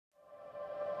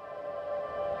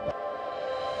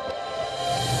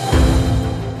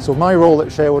So my role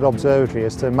at Sherwood Observatory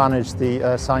is to manage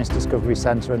the Science Discovery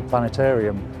Centre and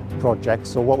Planetarium project.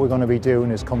 So what we're going to be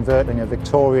doing is converting a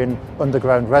Victorian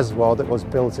underground reservoir that was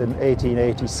built in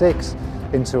 1886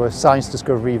 into a Science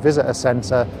Discovery Visitor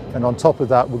Centre, and on top of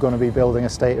that we're going to be building a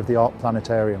state-of-the-art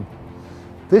planetarium.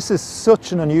 This is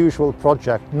such an unusual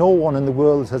project. No one in the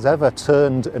world has ever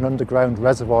turned an underground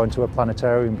reservoir into a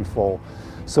planetarium before.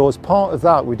 So as part of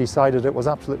that, we decided it was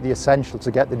absolutely essential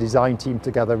to get the design team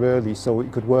together early so we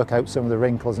could work out some of the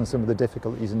wrinkles and some of the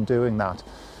difficulties in doing that.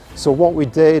 So what we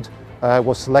did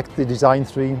was select the design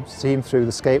team through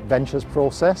the Scape Ventures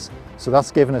process. So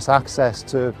that's given us access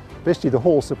to basically the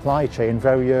whole supply chain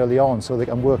very early on, so they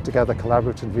can work together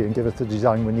collaboratively and give us the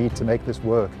design we need to make this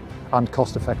work, and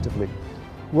cost effectively.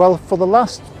 Well, for the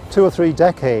last 2 or 3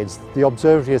 decades, the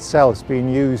observatory itself has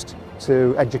been used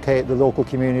to educate the local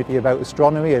community about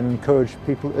astronomy and encourage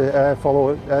people to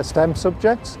follow STEM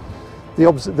subjects.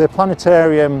 The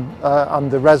planetarium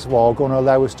and the reservoir are going to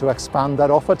allow us to expand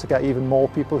that offer to get even more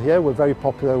people here. We're very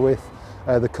popular with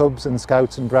the Cubs and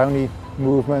Scouts and Brownie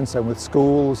movements, and with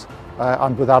schools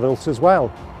and with adults as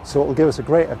well. So it will give us a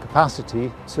greater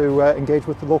capacity to engage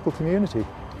with the local community.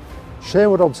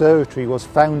 Sherwood Observatory was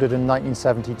founded in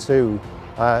 1972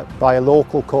 by a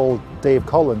local called Dave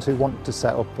Collins, who wanted to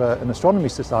set up an astronomy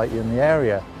society in the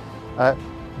area.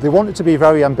 They wanted to be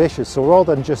very ambitious, so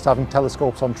rather than just having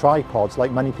telescopes on tripods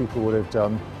like many people would have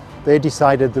done, they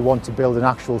decided they want to build an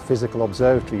actual physical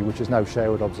observatory, which is now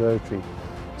Sherwood Observatory.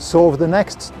 So over the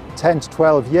next 10 to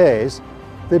 12 years,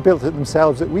 they built it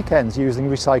themselves at weekends using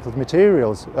recycled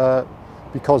materials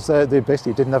because they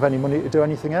basically didn't have any money to do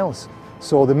anything else.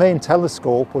 So the main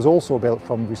telescope was also built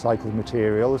from recycled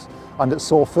materials, and it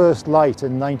saw first light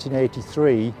in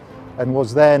 1983 and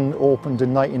was then opened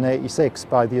in 1986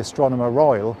 by the Astronomer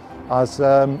Royal as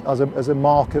a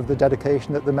mark of the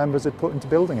dedication that the members had put into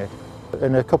building it.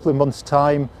 In a couple of months'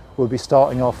 time we'll be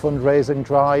starting our fundraising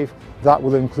drive. That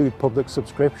will include public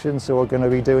subscriptions, so we're going to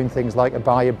be doing things like a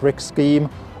buy a brick scheme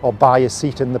or buy a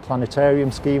seat in the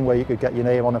planetarium scheme, where you could get your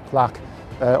name on a plaque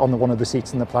on one of the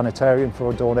seats in the planetarium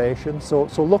for a donation. So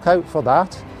look out for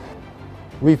that.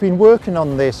 We've been working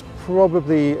on this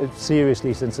probably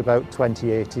seriously since about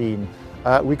 2018.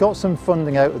 We got some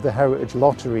funding out of the Heritage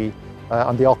Lottery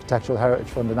and the Architectural Heritage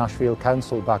Fund and Ashfield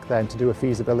Council back then to do a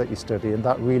feasibility study, and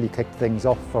that really kicked things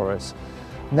off for us.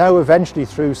 Now eventually,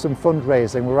 through some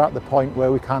fundraising, we're at the point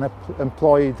where we can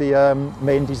employ the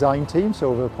main design team,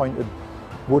 so we've appointed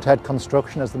Woodhead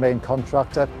Construction as the main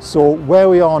contractor. So where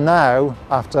we are now,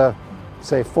 after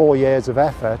say 4 years of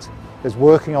effort, is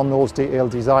working on those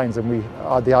detailed designs, and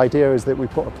the idea is that we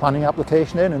put a planning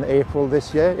application in April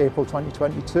this year, April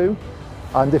 2022,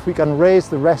 and if we can raise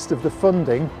the rest of the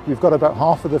funding, we've got about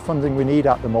half of the funding we need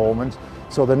at the moment,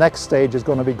 so the next stage is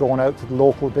going to be going out to the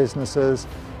local businesses,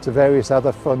 to various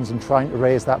other funds, and trying to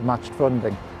raise that matched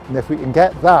funding. And if we can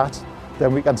get that,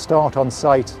 then we can start on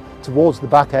site towards the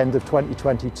back end of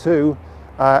 2022,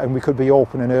 and we could be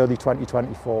open in early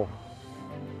 2024.